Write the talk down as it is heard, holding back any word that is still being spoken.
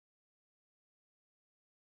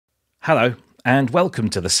Hello, and welcome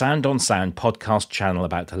to the Sound on Sound podcast channel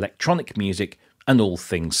about electronic music and all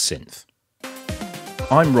things synth.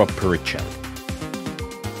 I'm Rob Puricelli.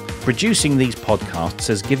 Producing these podcasts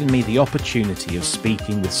has given me the opportunity of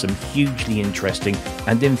speaking with some hugely interesting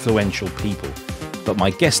and influential people, but my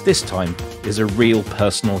guest this time is a real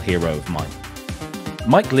personal hero of mine.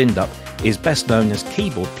 Mike Lindup is best known as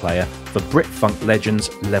keyboard player for Brit-Funk legends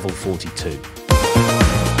Level 42.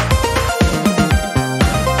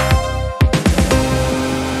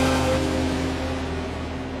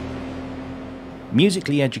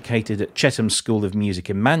 Musically educated at Chatham School of Music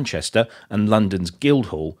in Manchester and London's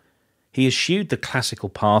Guildhall, he eschewed the classical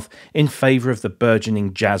path in favour of the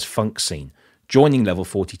burgeoning jazz-funk scene, joining Level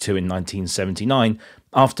 42 in 1979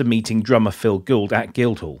 after meeting drummer Phil Gould at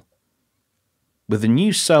Guildhall. With a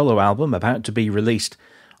new solo album about to be released,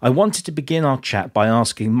 I wanted to begin our chat by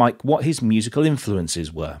asking Mike what his musical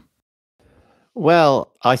influences were.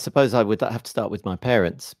 Well, I suppose I would have to start with my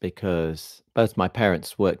parents, because both my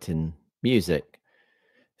parents worked in music.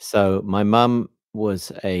 So my mum was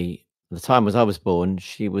the time as I was born,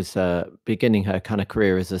 she was beginning her kind of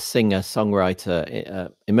career as a singer-songwriter,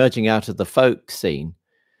 emerging out of the folk scene,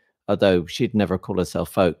 although she'd never call herself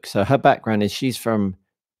folk. So her background is she's from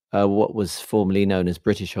what was formerly known as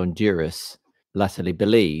British Honduras, latterly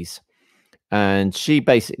Belize. And she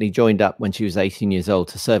basically joined up when she was 18 years old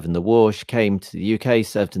to serve in the war. She came to the UK,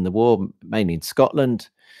 served in the war, mainly in Scotland.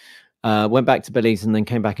 Went back to Belize and then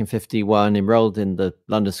came back in 51, enrolled in the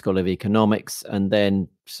London School of Economics, and then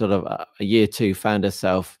sort of a year or two found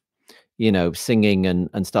herself, singing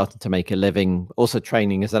and starting to make a living, also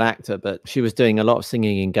training as an actor. But she was doing a lot of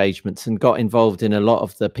singing engagements and got involved in a lot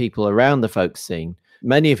of the people around the folk scene,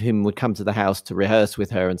 many of whom would come to the house to rehearse with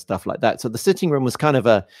her and stuff like that. So the sitting room was kind of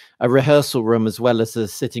a rehearsal room as well as a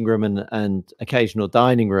sitting room and occasional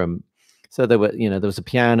dining room. So there was a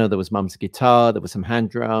piano, there was mum's guitar, there were some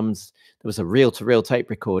hand drums, there was a reel-to-reel tape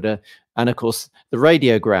recorder, and of course the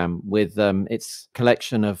radiogram with its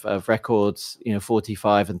collection of records,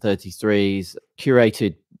 45 and 33s,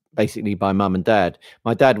 curated basically by mum and dad.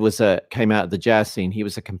 My dad came out of the jazz scene. He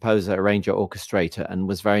was a composer, arranger, orchestrator, and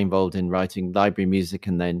was very involved in writing library music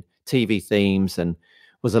and then TV themes, and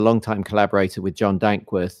was a long-time collaborator with John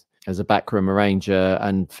Dankworth as a backroom arranger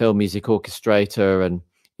and film music orchestrator and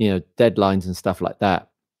deadlines and stuff like that.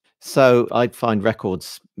 So I'd find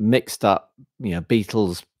records mixed up,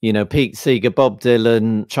 Beatles, Pete Seeger, Bob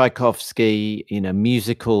Dylan, Tchaikovsky,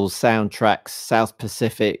 musical soundtracks, South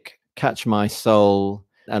Pacific, Catch My Soul,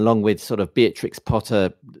 along with sort of Beatrix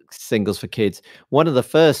Potter singles for kids. One of the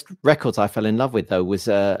first records I fell in love with, though, was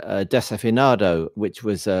Desafinado, which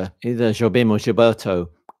was either Jobim or Gilberto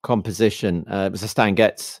composition. It was a Stan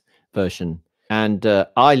Getz version. And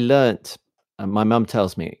I learnt, my mum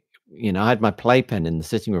tells me, I had my playpen in the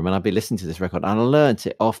sitting room and I'd be listening to this record and I learnt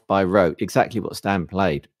it off by rote, exactly what Stan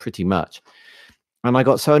played, pretty much. And I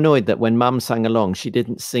got so annoyed that when mum sang along, she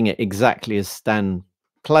didn't sing it exactly as Stan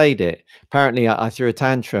played it. Apparently I threw a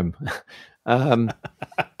tantrum.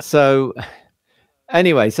 So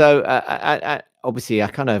anyway, I obviously I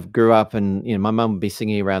kind of grew up and, my mum would be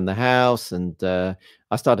singing around the house, and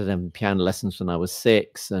I started having piano lessons when I was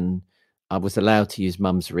 6, and I was allowed to use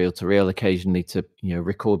mum's reel-to-reel occasionally to,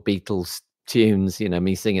 record Beatles tunes,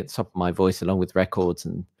 me singing at the top of my voice along with records.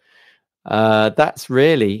 And that's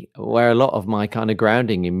really where a lot of my kind of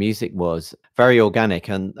grounding in music was, very organic.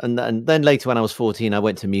 And then later when I was 14, I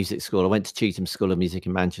went to music school. I went to Chatham School of Music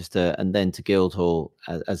in Manchester and then to Guildhall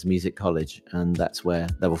as music college. And that's where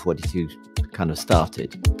Level 42 kind of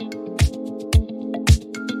started.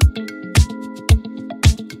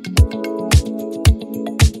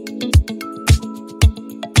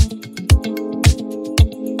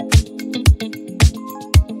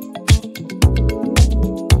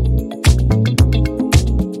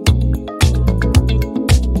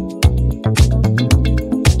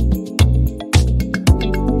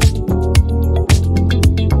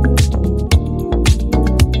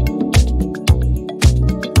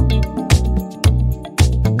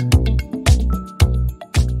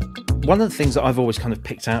 One of the things that I've always kind of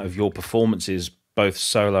picked out of your performances, both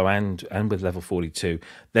solo and with Level 42,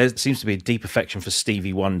 there seems to be a deep affection for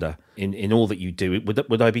Stevie Wonder in all that you do.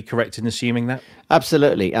 Would I be correct in assuming that?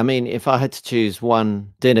 Absolutely. I mean, if I had to choose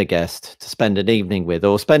one dinner guest to spend an evening with,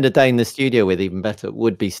 or spend a day in the studio with, even better, it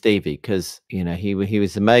would be Stevie, because he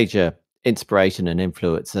was a major inspiration and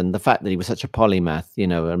influence. And the fact that he was such a polymath,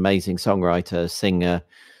 an amazing songwriter, singer,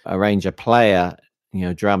 arranger, player,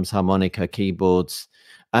 drums, harmonica, keyboards,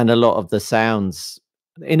 and a lot of the sounds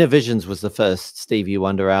Inner Visions was the first Stevie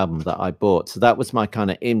Wonder album that I bought. So that was my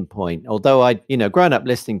kind of in point. Although I'd, grown up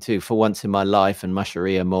listening to For Once in My Life and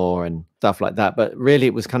Musheria Moore and stuff like that. But really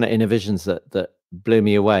it was kind of Inner Visions that blew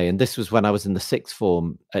me away. And this was when I was in the sixth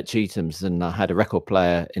form at Cheatham's, and I had a record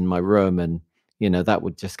player in my room, and that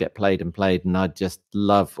would just get played and played, and I'd just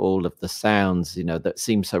love all of the sounds, that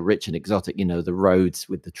seem so rich and exotic, the Rhodes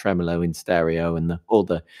with the tremolo in stereo, and all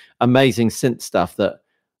the amazing synth stuff that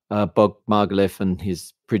Bob Margoliouth and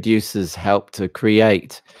his producers helped to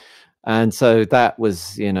create. And so that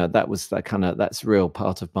was, that's real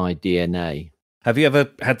part of my DNA. Have you ever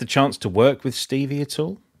had the chance to work with Stevie at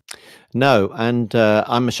all? No, and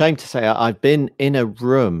I'm ashamed to say I've been in a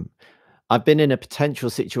potential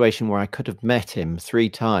situation where I could have met him 3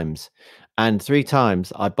 times, and 3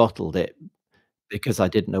 times I bottled it because I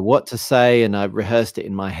didn't know what to say, and I rehearsed it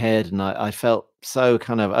in my head, and I felt so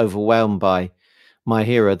kind of overwhelmed by my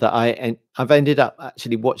hero that I've ended up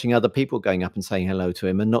actually watching other people going up and saying hello to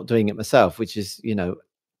him and not doing it myself, which is,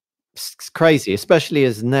 crazy, especially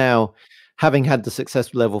as now, having had the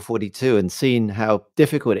successful level 42 and seen how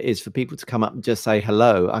difficult it is for people to come up and just say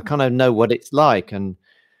hello, I kind of know what it's like. And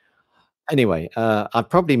anyway, I've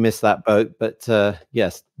probably missed that boat, but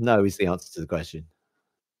yes, no is the answer to the question.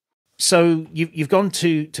 So you've gone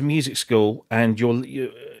to music school, and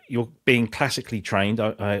you're being classically trained,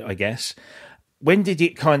 I guess. When did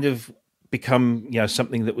it kind of become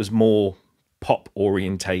something that was more pop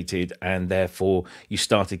orientated, and therefore you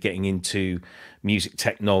started getting into music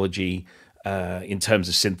technology in terms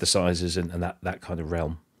of synthesizers and that kind of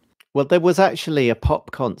realm? Well, there was actually a pop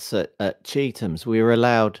concert at Cheatham's. We were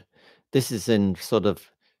allowed. This is in sort of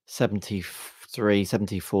 73,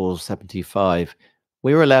 74, 75.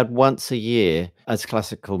 We were allowed once a year as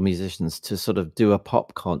classical musicians to sort of do a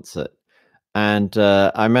pop concert. And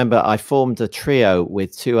I remember I formed a trio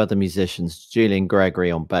with 2 other musicians, Julian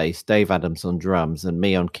Gregory on bass, Dave Adams on drums, and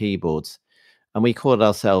me on keyboards. And we called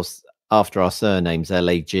ourselves, after our surnames,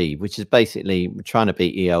 LAG, which is basically trying to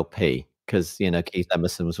be ELP, because, Keith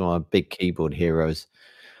Emerson was one of my big keyboard heroes.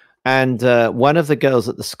 And one of the girls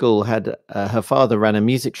at the school had her father ran a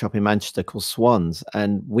music shop in Manchester called Swans,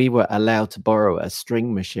 and we were allowed to borrow a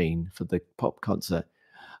string machine for the pop concert.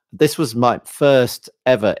 This was my first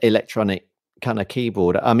ever electronic kind of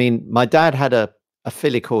keyboard. I mean, my dad had a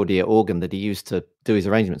filicordia organ that he used to do his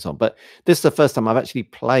arrangements on, but this is the first time I've actually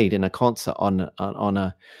played in a concert on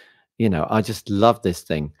a, I just love this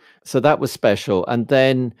thing. So that was special. And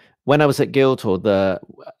then when I was at Guildhall,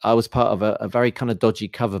 I was part of a very kind of dodgy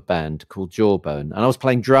cover band called Jawbone, and I was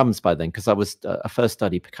playing drums by then because I was a first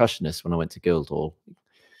study percussionist when I went to Guildhall,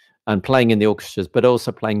 and playing in the orchestras, but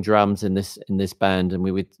also playing drums in this band, and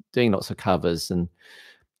we were doing lots of covers. And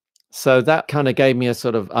so that kind of gave me a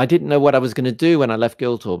sort of, I didn't know what I was going to do when I left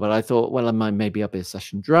Guildhall, but I thought, well, maybe I'll be a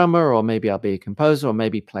session drummer, or maybe I'll be a composer, or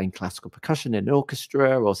maybe playing classical percussion in an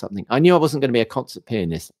orchestra or something. I knew I wasn't going to be a concert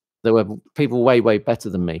pianist. There were people way, way better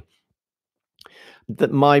than me.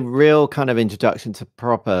 That my real kind of introduction to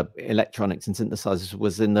proper electronics and synthesizers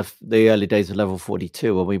was in the early days of Level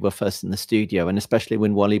 42, when we were first in the studio, and especially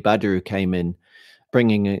when Wally Badarou came in,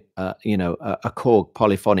 bringing a Korg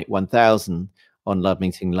Polyphonic 1000 on Love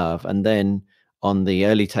Meeting Love, and then on the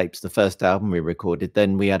early tapes, the first album we recorded,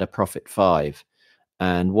 then we had a Prophet 5,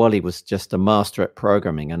 and Wally was just a master at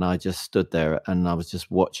programming, and I just stood there and I was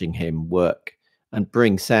just watching him work and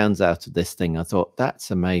bring sounds out of this thing. I thought,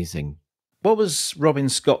 that's amazing. What was Robin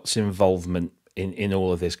Scott's involvement in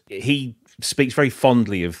all of this? He speaks very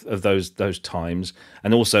fondly of those times,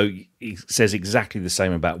 and also he says exactly the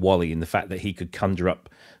same about Wally, in the fact that he could conjure up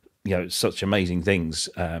such amazing things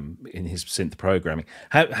in his synth programming.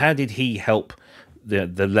 How did he help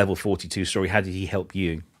the Level 42 story? How did he help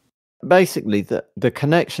you? Basically, the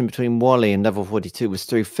connection between Wally and Level 42 was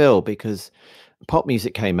through Phil, because Pop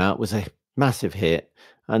Music came out, was a massive hit,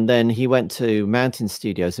 and then he went to Mountain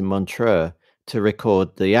Studios in Montreux to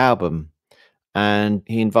record the album, and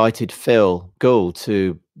he invited Phil Gould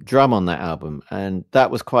to drum on that album, and that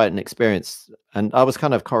was quite an experience. And I was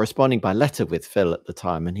kind of corresponding by letter with Phil at the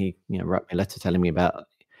time, and he wrote me a letter telling me about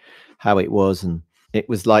how it was, and it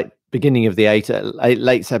was like beginning of the late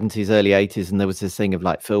 70s, early 80s, and there was this thing of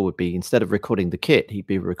like Phil would be, instead of recording the kit, he'd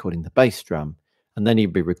be recording the bass drum, and then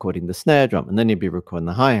he'd be recording the snare drum, and then he'd be recording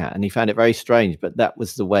the hi-hat, and he found it very strange, but that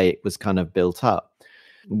was the way it was kind of built up.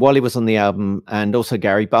 Wally was on the album, and also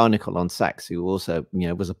Gary Barnacle on sax, who also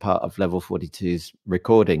was a part of Level 42's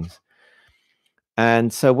recordings.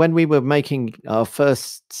 And so when we were making our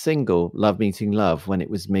first single, Love Meeting Love, when it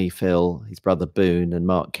was me, Phil, his brother Boone, and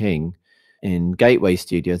Mark King in Gateway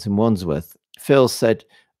Studios in Wandsworth, Phil said,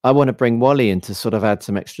 I want to bring Wally in to sort of add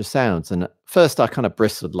some extra sounds. And at first I kind of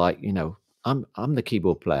bristled, like, I'm the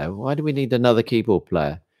keyboard player. Why do we need another keyboard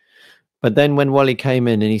player? But then when Wally came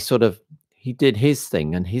in and he did his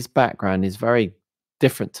thing, and his background is very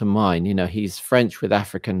different to mine. He's French with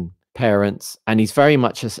African parents, and he's very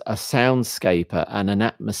much a soundscaper and an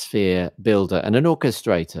atmosphere builder and an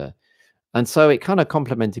orchestrator. And so it kind of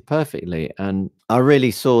complemented perfectly. And I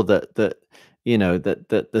really saw that the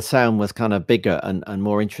sound was kind of bigger and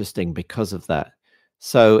more interesting because of that.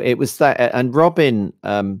 So it was that. And Robin,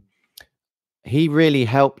 he really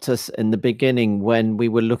helped us in the beginning when we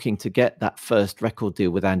were looking to get that first record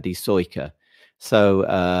deal with Andy Soiker.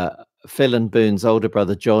 So Phil and Boone's older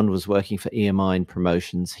brother John was working for EMI in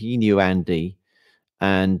promotions. He knew Andy,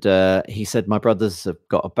 and he said, "My brothers have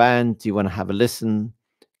got a band. Do you want to have a listen?"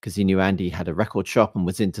 Because he knew Andy had a record shop and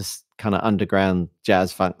was into kind of underground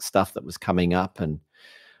jazz funk stuff that was coming up. And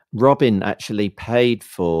Robin actually paid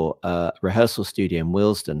for a rehearsal studio in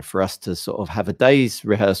Willesden for us to sort of have a day's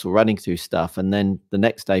rehearsal running through stuff, and then the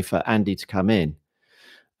next day for Andy to come in.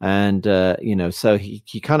 And, so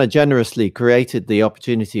he kind of generously created the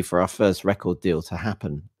opportunity for our first record deal to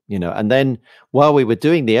happen, and then while we were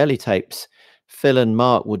doing the early tapes, Phil and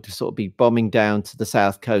Mark would sort of be bombing down to the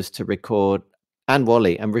South Coast to record, and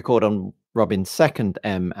Wally, and record on Robin's second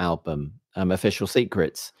album, Official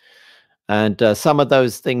Secrets. And some of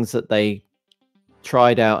those things that they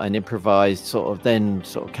tried out and improvised sort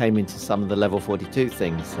of came into some of the Level 42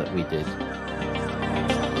 things that we did.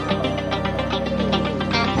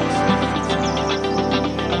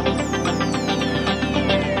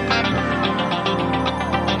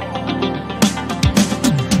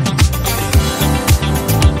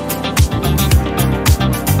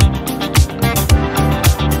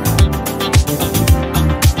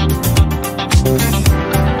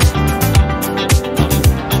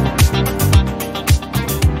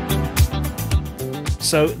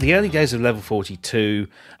 So the early days of Level 42,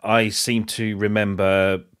 I seem to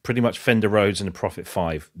remember pretty much Fender Rhodes and the Prophet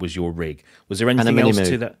 5 was your rig. Was there anything else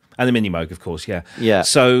to that? And the Mini Moog, of course, yeah. Yeah.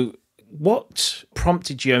 So what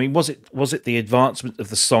prompted you? I mean, was it the advancement of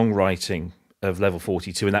the songwriting of Level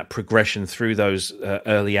 42 and that progression through those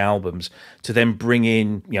early albums to then bring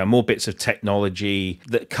in more bits of technology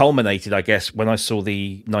that culminated, I guess, when I saw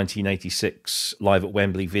the 1986 Live at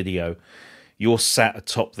Wembley video? You're sat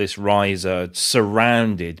atop this riser,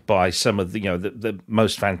 surrounded by some of the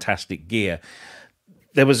most fantastic gear.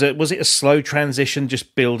 Was it a slow transition,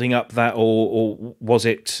 just building up that, or was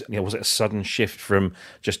it a sudden shift from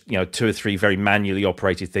just 2 or 3 very manually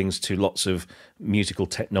operated things to lots of musical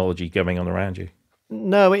technology going on around you?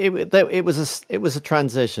 No, it was a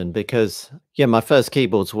transition because my first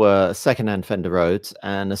keyboards were a secondhand Fender Rhodes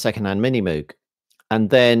and a secondhand Mini Moog,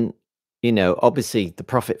 and then obviously the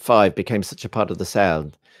Prophet 5 became such a part of the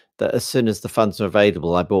sound that as soon as the funds were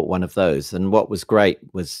available, I bought one of those. And what was great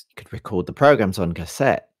was you could record the programs on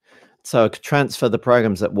cassette. So I could transfer the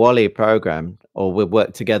programs that Wally programmed or we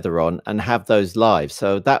worked together on and have those live.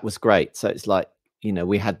 So that was great. So it's like,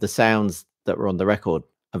 we had the sounds that were on the record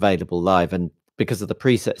available live. And because of the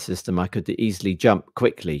preset system, I could easily jump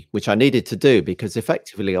quickly, which I needed to do because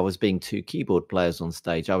effectively I was being 2 keyboard players on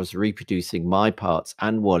stage. I was reproducing my parts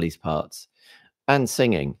and Wally's parts and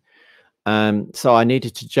singing. So I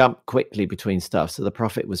needed to jump quickly between stuff. So the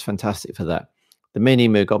Prophet was fantastic for that. The Mini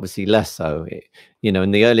Moog, obviously less so.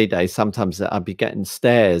 In the early days, sometimes I'd be getting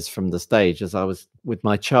stares from the stage as I was with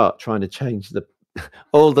my chart trying to change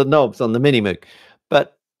all the knobs on the Mini Moog.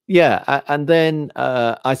 But yeah, and then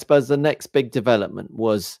I suppose the next big development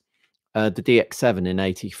was the DX7 in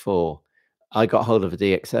 '84. I got hold of a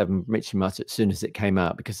DX7 pretty much as soon as it came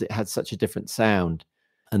out because it had such a different sound.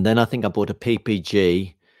 And then I think I bought a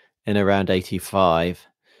PPG in around '85.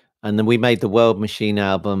 And then we made the World Machine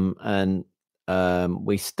album, and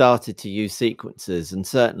we started to use sequencers and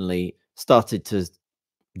certainly started to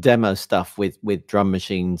demo stuff with drum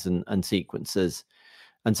machines and sequencers.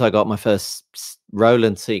 And so I got my first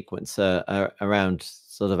Roland sequencer around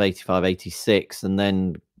sort of '85, '86, and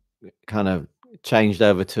then kind of changed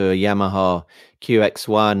over to a Yamaha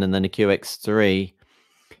QX1 and then a QX3.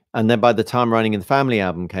 And then by the time Running in the Family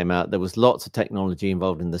album came out, there was lots of technology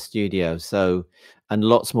involved in the studio. And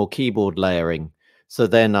lots more keyboard layering. So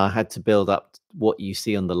then I had to build up what you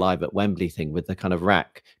see on the Live at Wembley thing with the kind of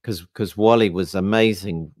rack, because Wally was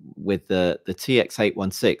amazing with the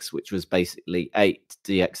TX816, which was basically 8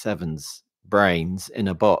 DX7's brains in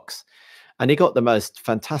a box. And he got the most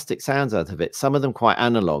fantastic sounds out of it, some of them quite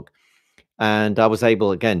analog. And I was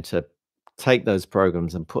able, again, to take those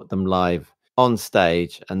programs and put them live on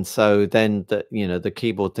stage. And so then the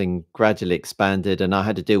keyboard thing gradually expanded, and I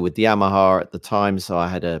had to deal with the Yamaha at the time. So I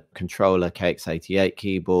had a controller KX88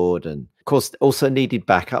 keyboard, and of course also needed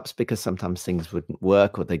backups because sometimes things wouldn't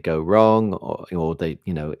work or they'd go wrong, or they,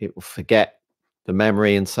 it will forget the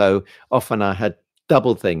memory. And so often I had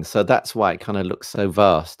double things. So that's why it kind of looks so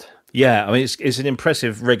vast. Yeah, I mean, it's an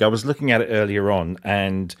impressive rig. I was looking at it earlier on,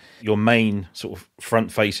 and your main sort of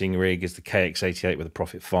front-facing rig is the KX88 with a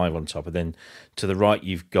Prophet 5 on top, and then to the right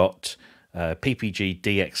you've got PPG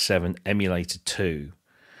DX7 Emulator 2,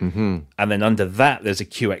 and then under that there's a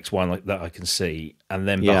QX1 that I can see, and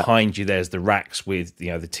then behind you there's the racks with the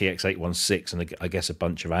TX816 and I guess a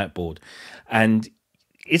bunch of outboard. And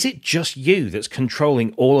is it just you that's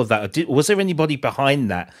controlling all of that? Was there anybody behind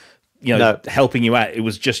that? No. Helping you out? It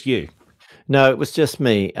was just you. No, it was just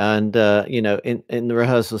me. And, in the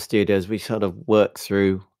rehearsal studios, we sort of worked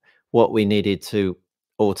through what we needed to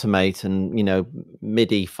automate and,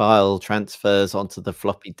 MIDI file transfers onto the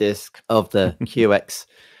floppy disk of the QX.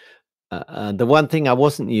 And the one thing I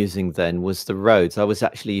wasn't using then was the Rhodes. I was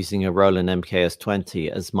actually using a Roland MKS20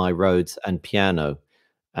 as my Rhodes and piano.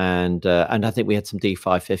 And I think we had some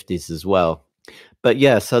D550s as well. But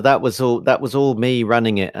yeah, so that was all me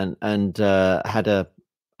running it, and had a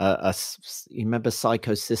you remember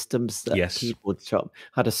Psycho Systems, that Yes. keyboard shop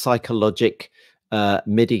had a Psychologic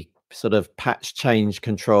MIDI sort of patch change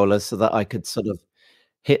controller, so that I could sort of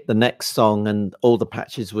hit the next song and all the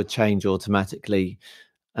patches would change automatically,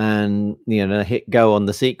 and hit go on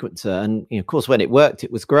the sequencer. And of course, when it worked,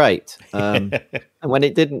 it was great. And when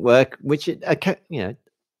it didn't work, which it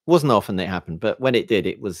wasn't often it happened, but when it did,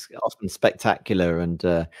 it was often spectacular. And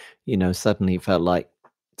suddenly it felt like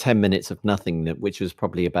 10 minutes of nothing, which was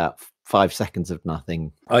probably about 5 seconds of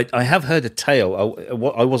nothing. I have heard a tale.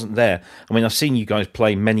 I wasn't there. I mean, I've seen you guys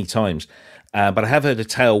play many times, but I have heard a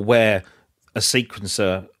tale where a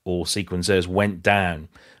sequencer or sequencers went down,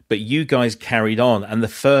 but you guys carried on. And the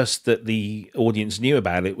first that the audience knew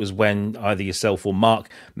about it was when either yourself or Mark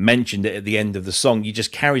mentioned it at the end of the song. You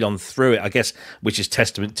just carried on through it, I guess, which is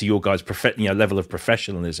testament to your guys' level of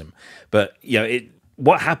professionalism. But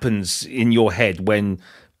what happens in your head when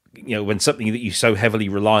something that you so heavily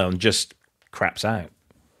rely on just craps out?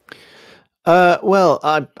 Well,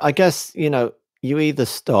 I guess you either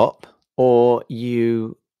stop or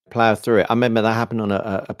you plow through it. I remember that happened on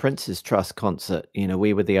a Prince's Trust concert.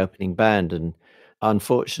 We were the opening band, and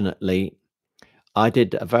unfortunately I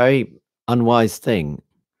did a very unwise thing.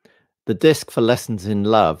 The disc for Lessons in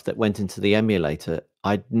Love that went into the emulator,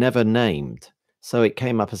 I'd never named, so it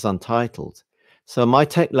came up as untitled. So my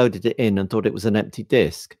tech loaded it in and thought it was an empty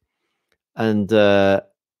disc, and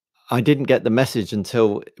I didn't get the message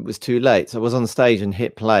until it was too late. So I was on stage and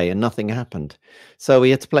hit play and nothing happened. So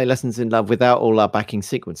we had to play Lessons in Love without all our backing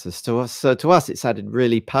sequences. So to us, it sounded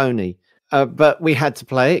really pony. But we had to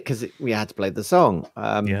play it because we had to play the song.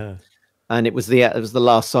 And it was the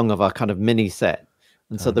last song of our kind of mini set.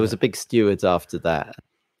 And so there was a big stewards after that.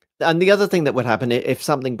 And the other thing that would happen if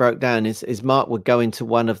something broke down is Mark would go into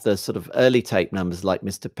one of the sort of early tape numbers like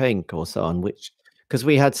Mr. Pink or so on, because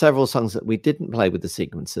we had several songs that we didn't play with the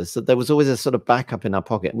sequencers. So there was always a sort of backup in our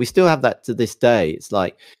pocket. We still have that to this day. It's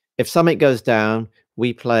like, if something goes down,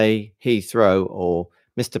 we play Heathrow or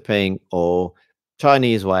Mr. Pink or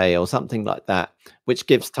Chinese Way or something like that, which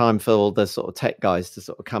gives time for all the sort of tech guys to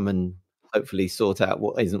sort of come and hopefully sort out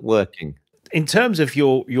what isn't working. In terms of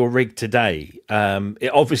your rig today,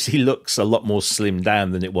 it obviously looks a lot more slimmed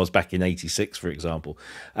down than it was back in '86, for example.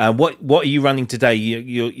 What are you running today?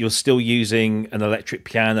 You're still using an electric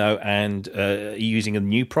piano, and are you using a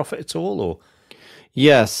new Prophet at all, or?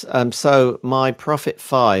 Yes. So my Prophet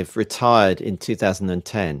 5 retired in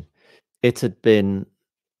 2010. It had been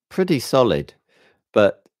pretty solid,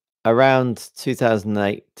 but around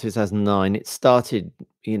 2008, 2009, it started,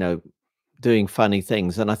 doing funny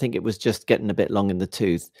things, and I think it was just getting a bit long in the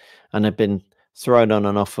tooth, and I've been thrown on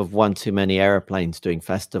and off of one too many airplanes doing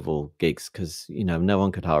festival gigs because no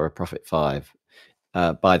one could hire a Prophet 5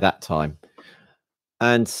 by that time.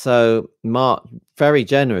 And so Mark very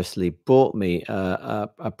generously bought me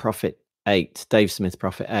a Prophet 8, Dave Smith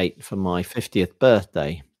Prophet 8, for my 50th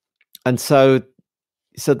birthday. And so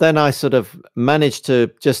then I sort of managed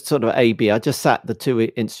to just sort of I just sat the two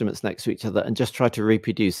instruments next to each other and just tried to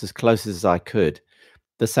reproduce as close as I could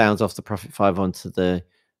the sounds off the Prophet 5 onto the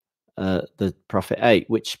Prophet 8,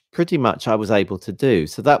 which pretty much I was able to do.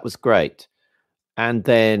 So that was great. And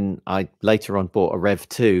then I later on bought a Rev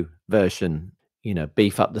 2 version,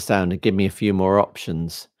 beef up the sound and give me a few more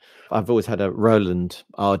options. I've always had a Roland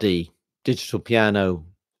RD digital piano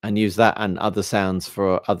and use that and other sounds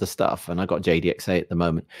for other stuff. And I got JDXA at the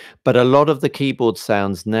moment, but a lot of the keyboard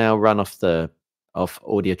sounds now run off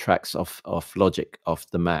audio tracks off Logic, off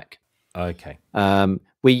the Mac. Okay.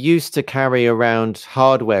 We used to carry around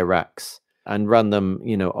hardware racks and run them,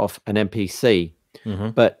 off an MPC,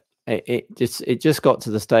 but it just got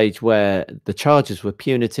to the stage where the charges were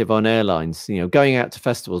punitive on airlines. Going out to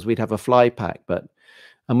festivals, we'd have a fly pack,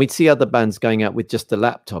 and we'd see other bands going out with just a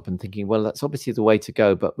laptop and thinking, well, that's obviously the way to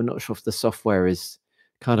go, but we're not sure if the software is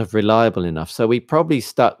kind of reliable enough. So we probably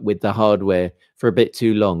stuck with the hardware for a bit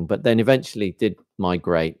too long, but then eventually did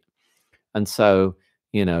migrate. And so,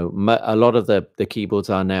 a lot of the keyboards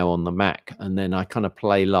are now on the Mac, and then I kind of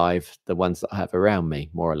play live the ones that I have around me,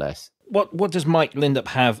 more or less. What does Mike Lindup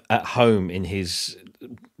have at home in his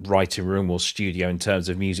writing room or studio in terms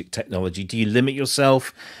of music technology? Do you limit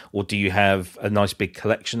yourself, or do you have a nice big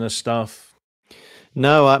collection of stuff?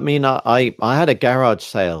 No, I mean, I had a garage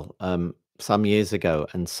sale some years ago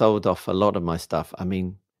and sold off a lot of my stuff. I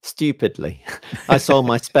mean, stupidly, I sold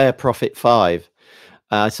my spare Prophet 5.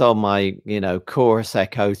 I sold my, Chorus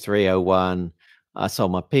Echo 301. I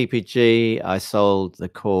sold my PPG. I sold the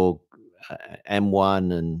Korg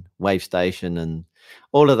M1 and Wave Station and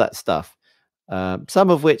all of that stuff. Some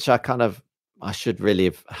of which I should really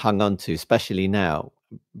have hung on to, especially now.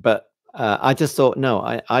 But I just thought, no,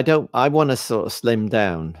 I want to sort of slim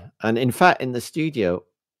down. And in fact, in the studio,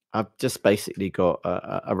 I've just basically got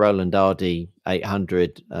a Roland RD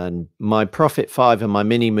 800, and my Prophet 5 and my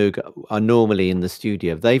Mini Moog are normally in the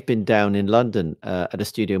studio. They've been down in London at a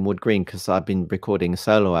studio in Wood Green because I've been recording a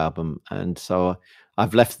solo album. And so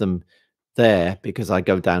I've left them there because I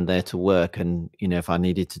go down there to work. And, if I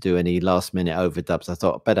needed to do any last minute overdubs, I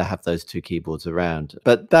thought I'd better have those two keyboards around.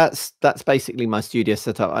 But that's basically my studio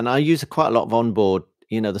setup. And I use quite a lot of onboard,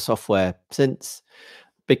 the software synths,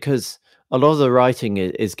 because a lot of the writing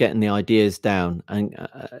is getting the ideas down, and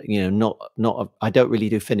I don't really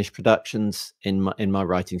do finished productions in my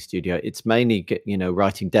writing studio. It's mainly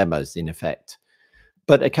writing demos in effect,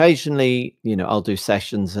 but occasionally I'll do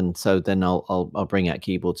sessions, and so then I'll bring out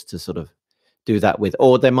keyboards to sort of do that with.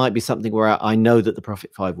 Or there might be something where I know that the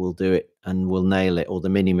Prophet 5 will do it and will nail it, or the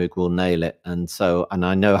Mini Moog will nail it, and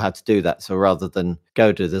I know how to do that. So rather than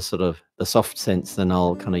go to the sort of the soft synths, then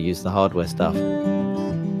I'll kind of use the hardware stuff.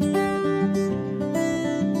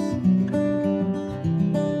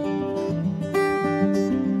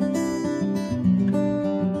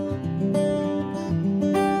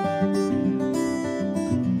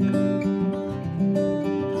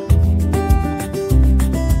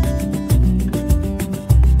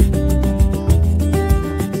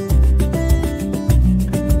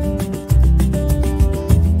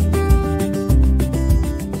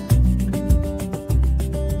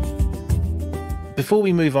 Before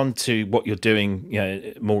we move on to what you're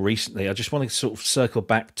doing more recently, I just want to sort of circle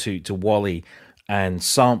back to Wally and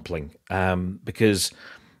sampling, because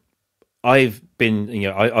I've been,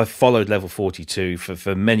 I've followed Level 42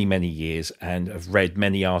 for many, many years, and have read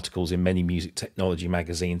many articles in many music technology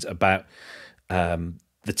magazines about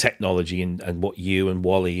the technology and what you and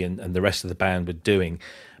Wally and the rest of the band were doing.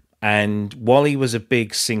 And Wally was a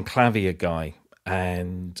big synclavier guy.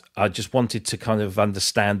 And I just wanted to kind of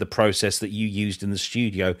understand the process that you used in the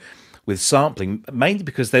studio with sampling, mainly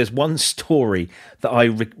because there's one story that I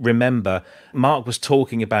remember. Mark was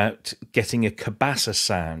talking about getting a cabasa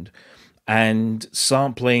sound and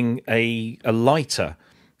sampling a lighter,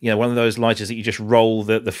 one of those lighters that you just roll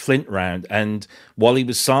the flint round. And Wally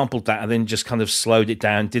was sampled that and then just kind of slowed it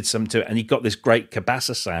down, did something to it, and he got this great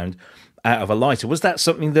cabasa sound out of a lighter. Was that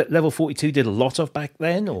something that Level 42 did a lot of back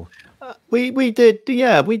then, or? We did,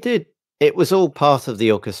 yeah, we did. It was all part of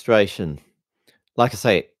the orchestration. Like I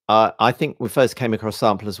say, I think we first came across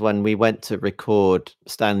samplers when we went to record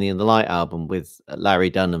Stanley and the Light album with Larry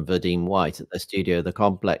Dunn and Vadim White at the studio, The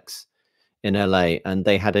Complex in LA, and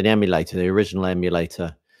they had an emulator, the original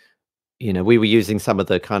emulator. We were using some of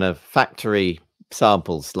the kind of factory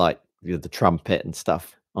samples, like the trumpet and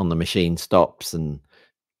stuff on the machine stops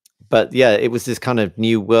but yeah, it was this kind of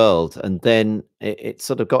new world. And then it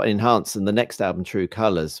sort of got enhanced in the next album, True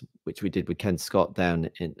Colors, which we did with Ken Scott down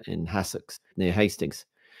in Hassocks near Hastings.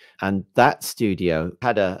 And that studio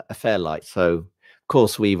had a Fairlight. So, of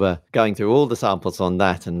course, we were going through all the samples on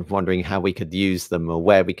that and wondering how we could use them, or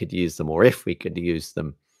where we could use them, or if we could use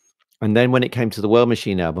them. And then when it came to the World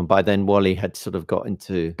Machine album, by then Wally had sort of got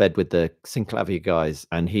into bed with the synclavier guys,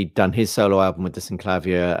 and he'd done his solo album with the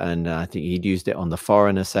synclavier, and I think he'd used it on the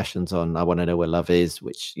Foreigner sessions on I Want to Know Where Love Is,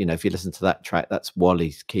 which, if you listen to that track, that's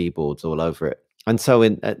Wally's keyboards all over it. And so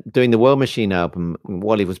in doing the World Machine album,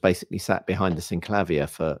 Wally was basically sat behind the synclavier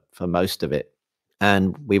for most of it.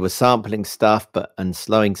 and we were sampling stuff, and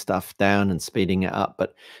slowing stuff down and speeding it up,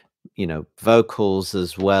 but vocals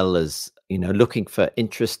as well as, looking for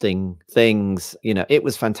interesting things. It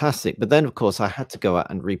was fantastic. But then, of course, I had to go out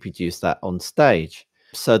and reproduce that on stage.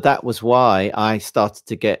 So that was why I started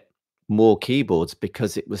to get more keyboards,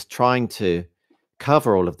 because it was trying to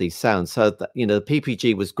cover all of these sounds. So that, the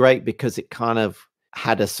PPG was great because it kind of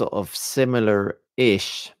had a sort of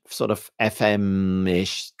similar-ish, sort of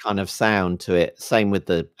FM-ish kind of sound to it. Same with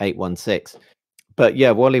the 816. But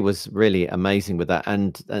yeah, Wally was really amazing with that.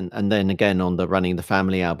 And then again on the Running the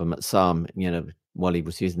Family album at Psalm, Wally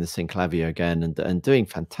was using the synclavier again and doing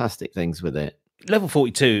fantastic things with it. Level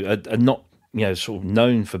 42 are not, sort of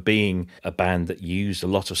known for being a band that used a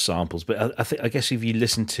lot of samples, but I guess if you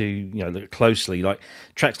listen to, look closely, like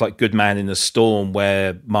tracks like Good Man in the Storm,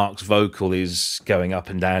 where Mark's vocal is going up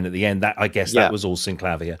and down at the end, that that was all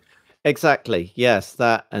synclavier. Exactly. Yes,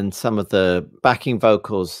 that, and some of the backing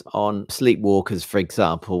vocals on Sleepwalkers, for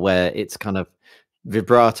example, where it's kind of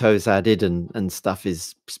vibratos added and stuff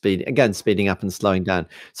is speeding up and slowing down.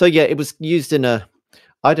 So yeah, it was used in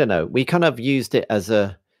I don't know, we kind of used it as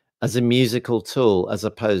a musical tool, as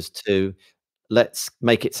opposed to let's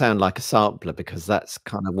make it sound like a sampler, because that's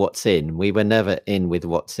kind of what's in. We were never in with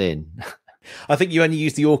what's in. I think you only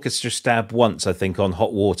used the orchestra stab once, I think, on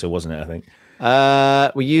Hot Water, wasn't it, I think?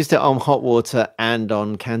 We used it on Hot Water and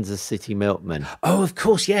on Kansas City Milkman. Oh, of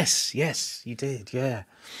course, yes, you did, yeah.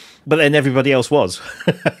 But then everybody else was.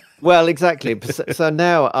 Well, exactly. So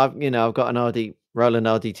now I've got an Roland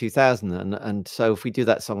RD 2000, and so if we do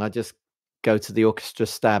that song, I just go to the orchestra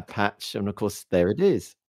stab patch, and of course there it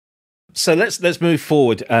is. So let's move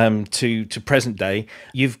forward to present day.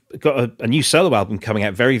 You've got a new solo album coming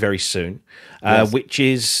out very, very soon, yes, which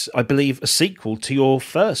is, I believe, a sequel to your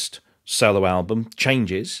first solo album,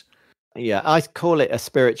 Changes. Yeah, I call it a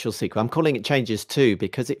spiritual sequel. I'm calling it Changes 2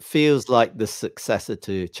 because it feels like the successor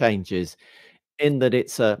to Changes, in that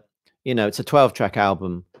it's a 12-track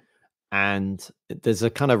album, and there's a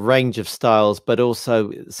kind of range of styles, but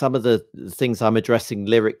also some of the things I'm addressing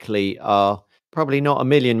lyrically are probably not a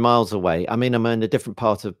million miles away. I mean, I'm in a different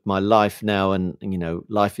part of my life now, and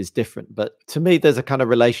life is different, but to me there's a kind of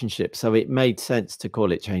relationship, so it made sense to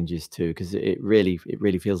call it Changes 2, because it really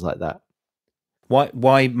feels like that.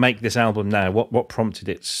 Why make this album now? What prompted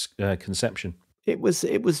its conception? It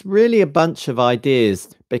was really a bunch of ideas,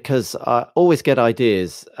 because I always get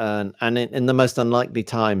ideas, and in the most unlikely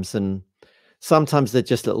times, and sometimes they're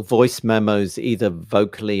just little voice memos, either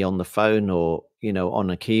vocally on the phone or on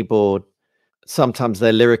a keyboard. Sometimes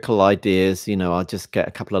they're lyrical ideas. I'll just get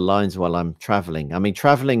a couple of lines while I'm traveling. I mean,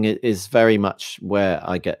 traveling is very much where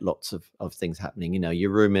I get lots of things happening.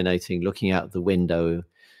 You're ruminating, looking out the window,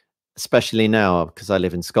 especially now because I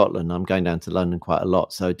live in Scotland. I'm going down to London quite a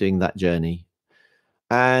lot, so doing that journey.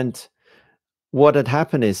 And what had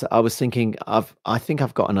happened is I was thinking, I think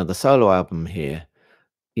I've got another solo album here.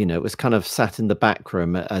 It was kind of sat in the back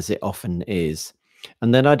room, as it often is.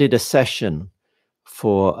 And then I did a session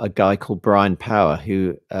for a guy called Brian Power,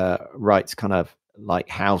 who writes kind of like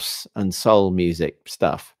house and soul music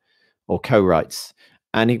stuff, or co-writes.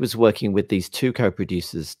 And he was working with these two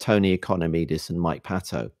co-producers, Tony Economidis and Mike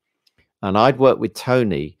Pato. And I'd worked with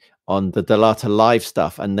Tony on the Lata live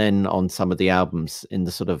stuff, and then on some of the albums in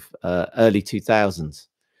the sort of early 2000s.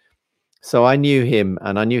 So I knew him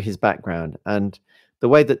and I knew his background, and the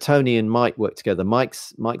way that Tony and Mike work together.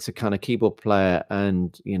 Mike's a kind of keyboard player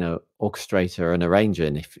and orchestrator and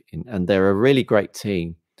arranger, and they're a really great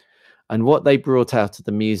team. And what they brought out of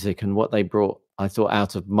the music, and what they brought, I thought,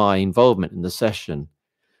 out of my involvement in the session,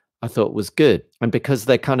 I thought was good. And because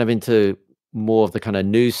they're kind of into more of the kind of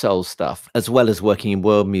new soul stuff, as well as working in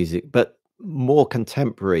world music, but more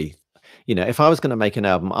contemporary. If I was going to make an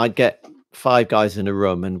album, I'd get 5 guys in a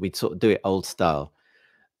room and we'd sort of do it old style.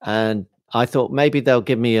 And I thought maybe they'll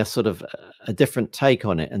give me a sort of a different take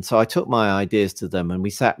on it. And so I took my ideas to them, and we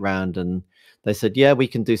sat round, and they said, yeah, we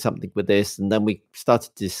can do something with this. And then we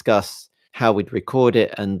started to discuss how we'd record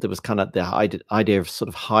it. And there was kind of the idea of sort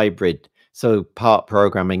of hybrid. So part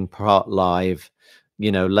programming, part live,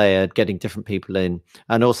 layered, getting different people in.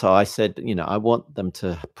 And also I said, I want them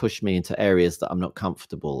to push me into areas that I'm not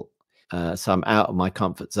comfortable. So I'm out of my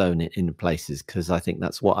comfort zone in places, because I think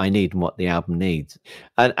that's what I need and what the album needs.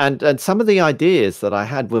 And some of the ideas that I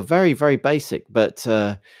had were very, very basic, but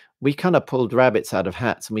we kind of pulled rabbits out of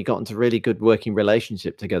hats, and we got into really good working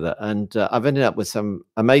relationship together. And I've ended up with some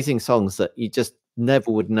amazing songs that you just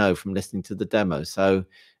never would know from listening to the demo. So,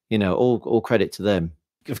 all credit to them.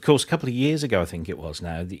 Of course, a couple of years ago, I think it was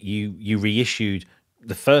now, that you reissued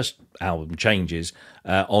the first album, Changes,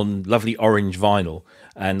 on lovely orange vinyl,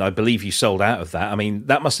 and I believe you sold out of that. I mean,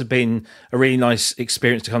 that must have been a really nice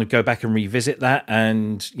experience to kind of go back and revisit that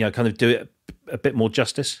and, you know, kind of do it a bit more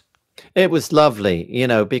justice. It was lovely, you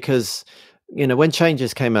know, because, you know, when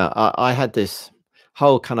Changes came out, I had this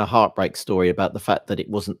whole kind of heartbreak story about the fact that it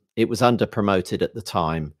was under promoted at the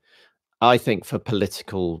time. I think for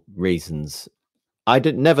political reasons. I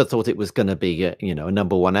never thought it was going to be you know, a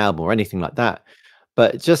number one album or anything like that.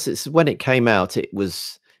 But just when it came out, it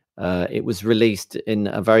was released in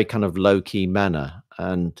a very kind of low key manner,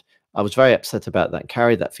 and I was very upset about that.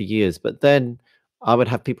 Carried that for years, but then I would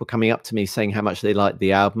have people coming up to me saying how much they liked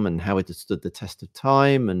the album and how it had stood the test of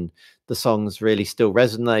time, and the songs really still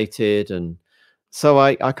resonated, and so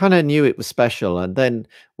I kind of knew it was special. And then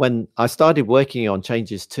when I started working on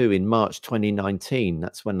Changes 2 in March 2019,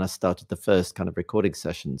 that's when I started the first kind of recording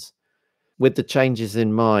sessions with the changes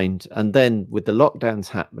in mind. And then with the lockdowns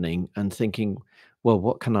happening and thinking, well,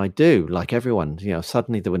 what can I do? Like everyone, you know,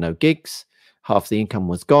 suddenly there were no gigs, half the income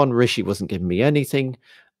was gone. Rishi wasn't giving me anything,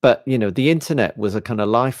 but, you know, the internet was a kind of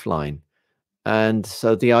lifeline. And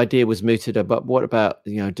so the idea was mooted about what about,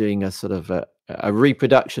 you know, doing a sort of a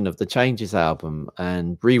reproduction of the Changes album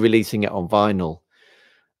and re-releasing it on vinyl.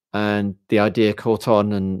 And the idea caught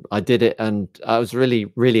on, and I did it, and I was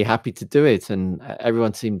really, really happy to do it. And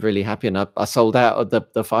everyone seemed really happy, and I sold out of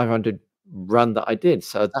the 500 run that I did.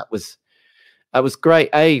 So that was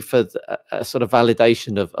great, for a sort of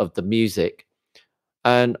validation of the music,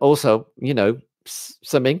 and also, you know,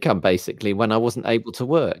 some income basically when I wasn't able to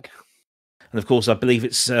work. And of course, I believe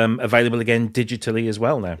it's available again digitally as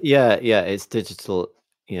well now. Yeah, it's digital.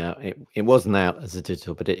 You know, it wasn't out as a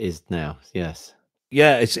digital, but it is now. Yes.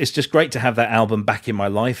 Yeah, it's just great to have that album back in my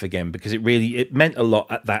life again, because it meant a lot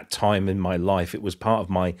at that time in my life. It was part of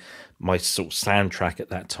my sort of soundtrack at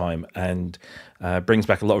that time, and brings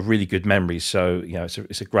back a lot of really good memories. So, you know,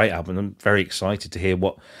 it's a great album. I'm very excited to hear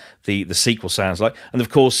what the sequel sounds like. And of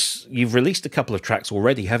course, you've released a couple of tracks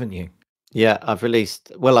already, haven't you? Yeah, I've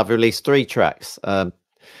released 3 tracks.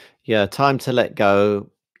 Yeah, Time to Let Go,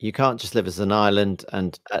 You Can't Just Live as an Island,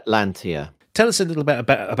 and Atlantia. Tell us a little bit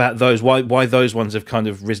about those. Why those ones have kind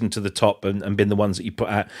of risen to the top and been the ones that you put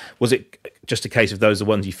out? Was it just a case of those are the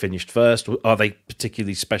ones you finished first, or are they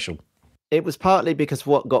particularly special? It was partly because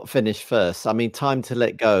what got finished first. I mean, Time to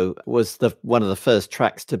Let Go was one of the first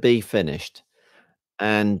tracks to be finished,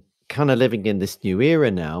 and kind of living in this new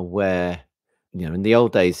era now where, you know, in the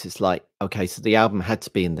old days, it's like, okay, so the album had to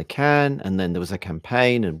be in the can, and then there was a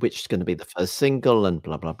campaign, and which is going to be the first single, and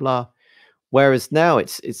blah blah blah. Whereas now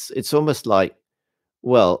it's almost like,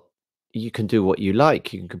 well, you can do what you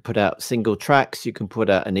like. You can put out single tracks. You can put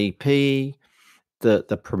out an EP.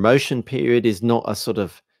 The promotion period is not a sort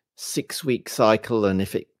of 6-week cycle, and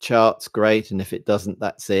if it charts, great, and if it doesn't,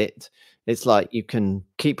 that's it. It's like you can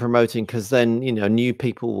keep promoting, because then, you know, new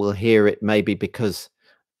people will hear it maybe because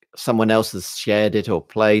someone else has shared it or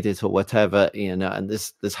played it or whatever, you know, and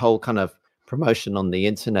this whole kind of promotion on the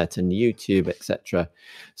internet and YouTube, etc.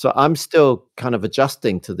 So I'm still kind of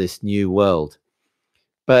adjusting to this new world.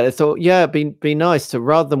 But I thought, yeah, it'd be nice to,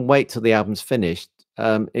 rather than wait till the album's finished,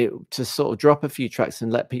 to sort of drop a few tracks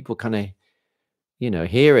and let people kind of, you know,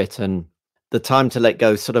 hear it. And the Time to Let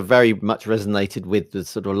Go sort of very much resonated with the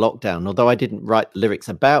sort of lockdown. Although I didn't write the lyrics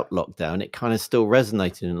about lockdown, it kind of still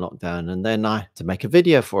resonated in lockdown. And then I had to make a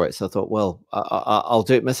video for it. So I thought, well, I'll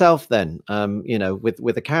do it myself then, you know,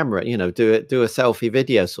 with a camera, you know, do a selfie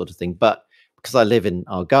video sort of thing. But because I live in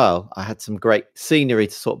Argyll, I had some great scenery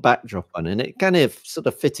to sort of backdrop on, and it kind of sort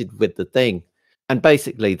of fitted with the thing. And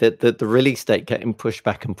basically the release date getting pushed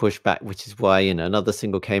back, which is why, you know, another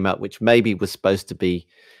single came out, which maybe was supposed to be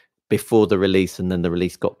before the release, and then the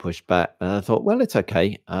release got pushed back. And I thought, well, it's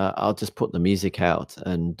okay. I'll just put the music out,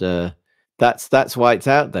 and that's why it's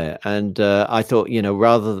out there. And I thought, you know,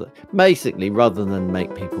 rather than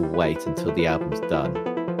make people wait until the album's done.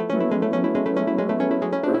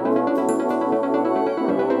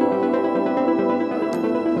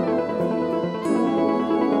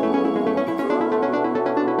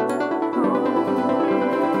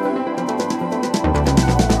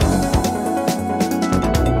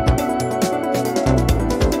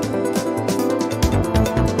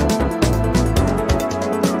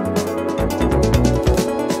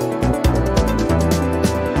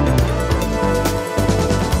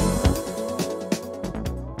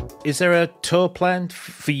 Is there a tour planned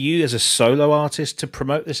for you as a solo artist to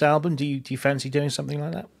promote this album? Do you fancy doing something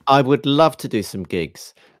like that? I would love to do some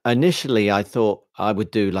gigs. Initially, I thought I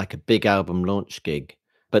would do like a big album launch gig,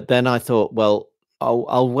 but then I thought, well,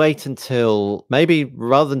 I'll wait until maybe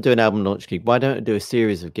rather than do an album launch gig, why don't I do a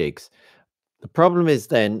series of gigs? The problem is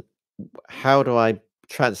then, how do I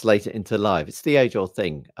translate it into live? It's the age-old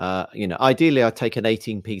thing. Ideally, I take an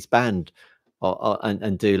 18-piece band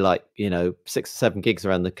and do like 6 or 7 gigs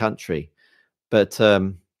around the country, but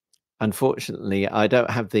unfortunately, I don't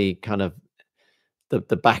have the kind of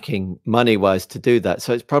the backing money-wise to do that.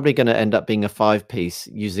 So it's probably going to end up being a 5-piece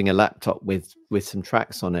using a laptop with some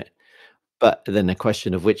tracks on it. But then a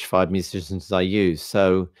question of which 5 musicians I use.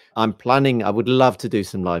 So I would love to do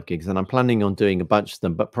some live gigs, and I'm planning on doing a bunch of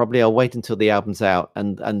them, but probably I'll wait until the album's out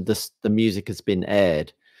and the music has been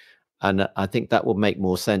aired. And I think that will make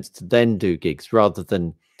more sense to then do gigs rather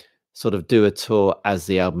than sort of do a tour as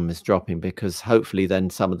the album is dropping, because hopefully then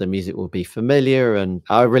some of the music will be familiar. And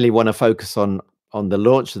I really want to focus on the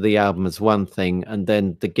launch of the album as one thing, and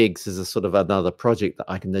then the gigs as a sort of another project that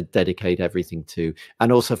I can then dedicate everything to,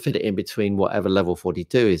 and also fit it in between whatever Level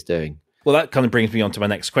 42 is doing. Well, that kind of brings me on to my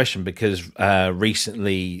next question, because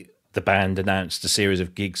recently the band announced a series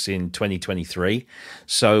of gigs in 2023.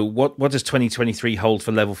 So what does 2023 hold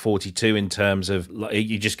for Level 42 in terms of, are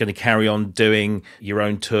you just going to carry on doing your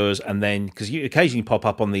own tours? And then, because you occasionally pop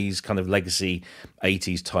up on these kind of legacy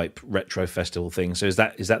 80s type retro festival things. So is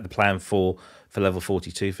that the plan for Level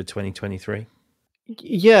 42 for 2023?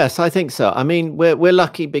 Yes, I think so. I mean, we're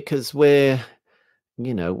lucky because we're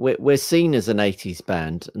seen as an 80s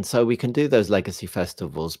band, and so we can do those legacy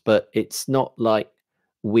festivals, but it's not like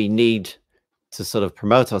we need to sort of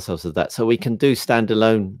promote ourselves with that. So we can do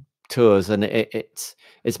standalone tours, and it's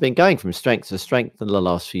been going from strength to strength in the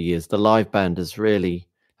last few years. The live band has really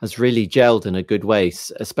gelled in a good way,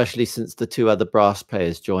 especially since the 2 other brass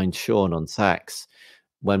players joined Sean on sax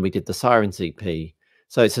when we did the Sirens EP.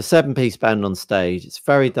 So it's a 7-piece band on stage. It's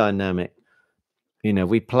very dynamic.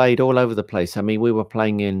 We played all over the place. I mean, we were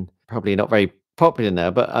playing in, probably not very popular now,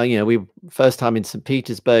 but we first time in St.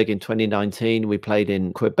 Petersburg in 2019. We played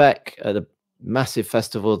in Quebec at a massive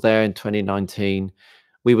festival there in 2019.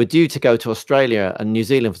 We were due to go to Australia and New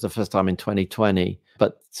Zealand for the first time in 2020,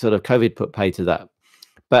 but sort of COVID put pay to that.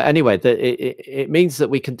 But anyway, it means that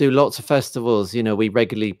we can do lots of festivals. We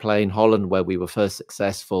regularly play in Holland, where we were first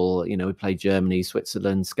successful. We play Germany,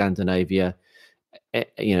 Switzerland, Scandinavia,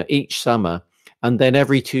 each summer. And then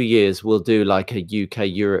every 2 years, we'll do like a UK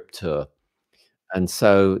Europe tour. And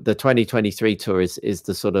so the 2023 tour is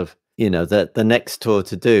the sort of, the next tour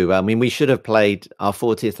to do. I mean, we should have played our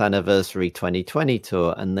 40th anniversary 2020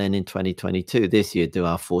 tour, and then in 2022, this year, do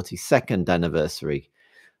our 42nd anniversary.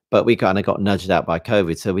 But we kind of got nudged out by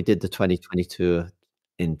COVID. So we did the 2020 tour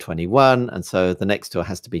in 21. And so the next tour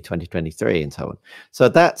has to be 2023 and so on. So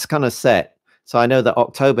that's kind of set. So I know that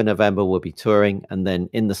October, November we'll be touring, and then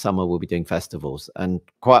in the summer we'll be doing festivals. And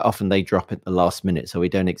quite often they drop at the last minute, so we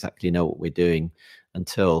don't exactly know what we're doing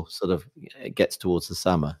until sort of it gets towards the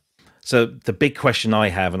summer. So the big question I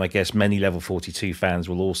have, and I guess many Level 42 fans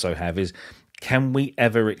will also have, is can we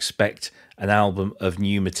ever expect an album of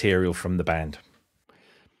new material from the band?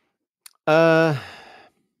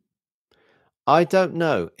 I don't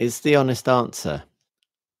know, is the honest answer.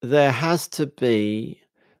 There has to be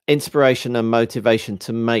inspiration and motivation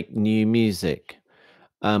to make new music.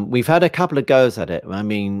 We've had a couple of goes at it. I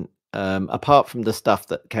mean, apart from the stuff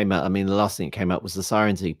that came out, I mean, the last thing that came out was the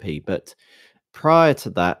Sirens EP, but prior to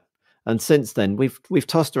that, and since then, we've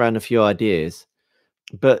tossed around a few ideas,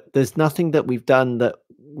 but there's nothing that we've done that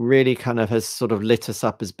really kind of has sort of lit us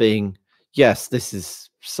up as being, yes, this is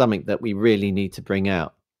something that we really need to bring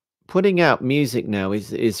out. Putting out music now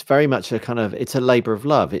is very much a kind of, it's a labor of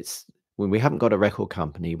love. It's when we haven't got a record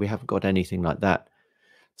company, we haven't got anything like that.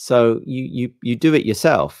 So you do it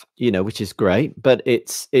yourself, which is great, but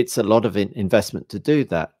it's a lot of investment to do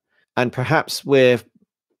that. And perhaps we're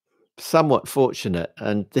somewhat fortunate,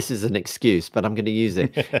 and this is an excuse, but I'm going to use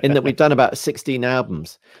it, in that we've done about 16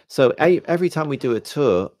 albums. So every time we do a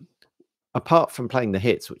tour, apart from playing the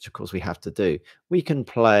hits, which of course we have to do, we can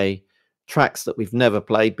play tracks that we've never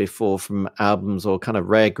played before from albums, or kind of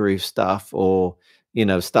rare groove stuff, or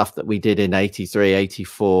stuff that we did in 83,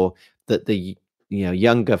 84, that the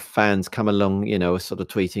younger fans come along, sort of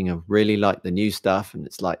tweeting and really like the new stuff. And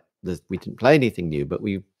it's like, we didn't play anything new, but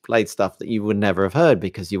we played stuff that you would never have heard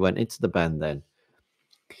because you weren't into the band then.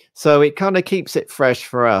 So it kind of keeps it fresh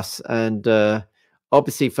for us. And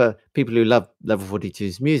obviously for people who love Level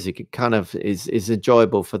 42's music, it kind of is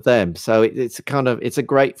enjoyable for them. So it's a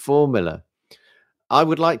great formula. I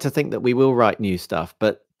would like to think that we will write new stuff,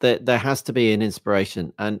 but there has to be an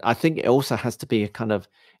inspiration. And I think it also has to be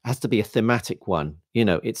a thematic one.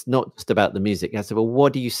 It's not just about the music. It has to be, well,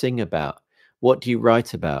 what do you sing about? What do you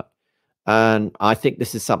write about? And I think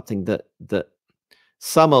this is something that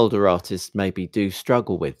some older artists maybe do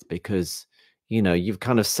struggle with, because you've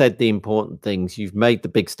kind of said the important things, you've made the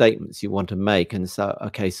big statements you want to make, and so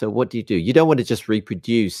okay, so what do? You don't want to just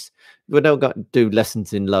reproduce. We don't got to do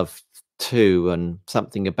Lessons in Love 2 and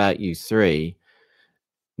Something About You 3.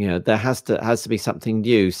 There has to be something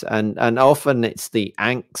new, and often it's the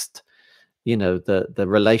angst, the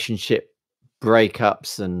relationship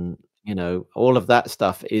breakups, and all of that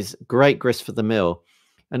stuff is great grist for the mill.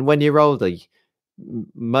 And when you're older,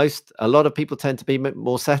 a lot of people tend to be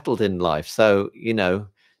more settled in life, so you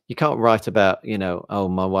can't write about oh,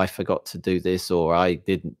 my wife forgot to do this, or I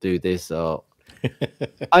didn't do this, or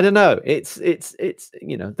I don't know. It's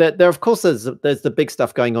there of course there's the big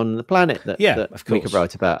stuff going on in the planet that of we could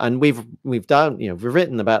write about, and we've done we've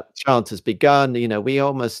written about Chant Has Begun.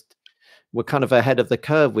 We're kind of ahead of the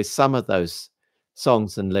curve with some of those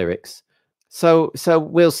songs and lyrics. So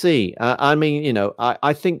we'll see.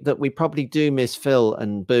 I think that we probably do miss Phil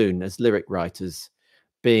and Boone as lyric writers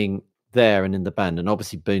being there and in the band, and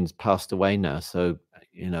obviously Boone's passed away now, so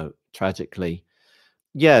tragically.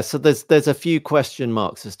 Yeah, so there's a few question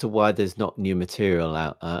marks as to why there's not new material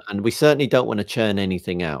out, and we certainly don't want to churn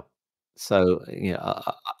anything out. So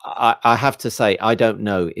I have to say I don't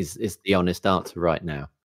know is the honest answer right now.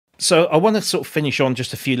 So I want to sort of finish on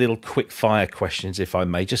just a few little quick fire questions, if I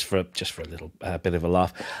may, just for a little bit of a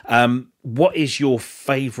laugh. What is your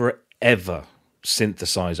favourite ever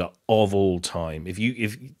synthesizer of all time? If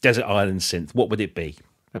Desert Island Synth, what would it be?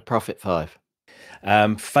 A Prophet 5.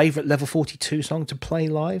 Favourite Level 42 song to play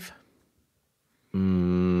live?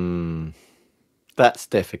 That's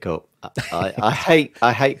difficult.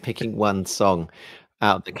 I hate picking one song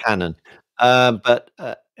out of the canon. But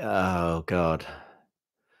oh god,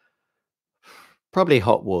 probably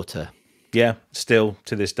Hot Water. Yeah, still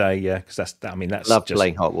to this day, yeah, because that's love just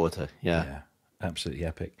playing Hot Water. Yeah, absolutely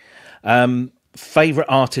epic. Favorite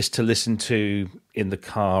artist to listen to in the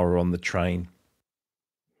car or on the train?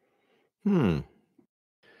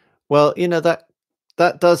 Well,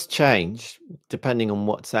 that does change depending on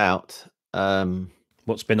what's out.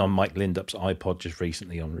 What's been on Mike Lindup's iPod just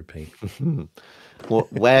recently on repeat?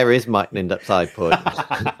 Where is Mike Lindup's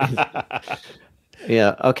iPod?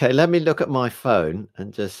 Yeah, okay, let me look at my phone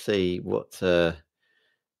and just see what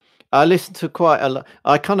I listen to quite a lot.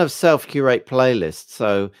 I kind of self-curate playlists,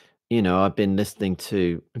 so I've been listening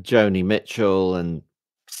to Joni Mitchell and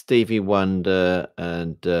Stevie Wonder,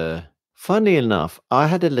 and funny enough, I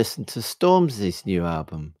had to listen to Stormzy's new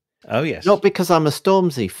album. Oh yes. Not because I'm a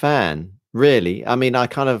Stormzy fan, really. I mean,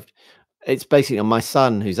 it's basically on my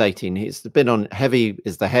son, who's 18. He's been on Heavy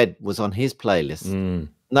Is the Head, was on his playlist. And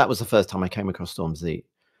that was the first time I came across Stormzy.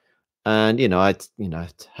 And, I'd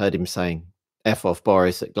heard him saying F off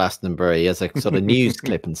Boris at Glastonbury as a sort of news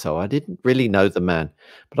clip. And so I didn't really know the man.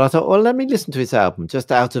 But I thought, well, let me listen to his album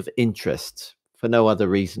just out of interest for no other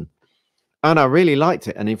reason. And I really liked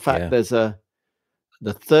it. And in fact, there's the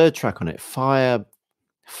third track on it, Fire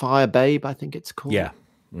Babe, I think it's called. Yeah.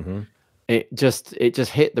 It just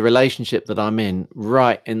hit the relationship that I'm in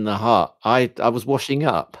right in the heart. I was washing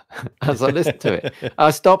up as I listened to it.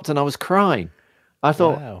 I stopped and I was crying. I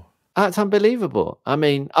thought, wow, that's unbelievable. I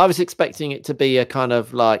mean, I was expecting it to be a kind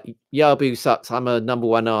of like, Yabu sucks, I'm a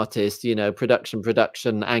 #1 artist,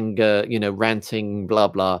 production, anger, ranting, blah,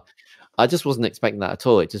 blah. I just wasn't expecting that at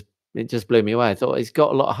all. It just blew me away. I thought he's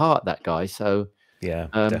got a lot of heart, that guy. So yeah,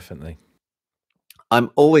 definitely.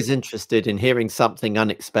 I'm always interested in hearing something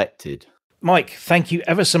unexpected. Mike, thank you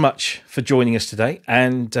ever so much for joining us today,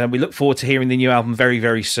 and we look forward to hearing the new album very,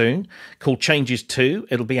 very soon, called Changes 2.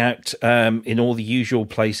 It'll be out in all the usual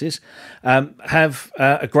places. Have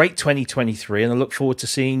a great 2023, and I look forward to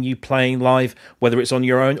seeing you playing live, whether it's on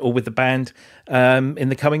your own or with the band, in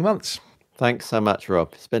the coming months. Thanks so much,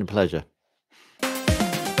 Rob. It's been a pleasure.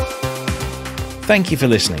 Thank you for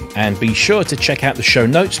listening, and be sure to check out the show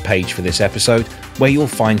notes page for this episode, where you'll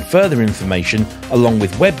find further information along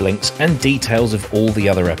with web links and details of all the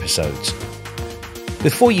other episodes.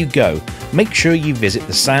 Before you go, make sure you visit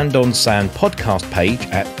the Sound on Sound podcast page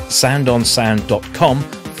at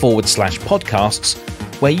soundonsound.com/podcasts,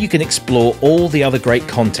 where you can explore all the other great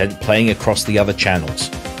content playing across the other channels.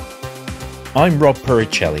 I'm Rob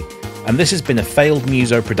Puricelli, and this has been a failed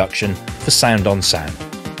muso production for Sound on Sound.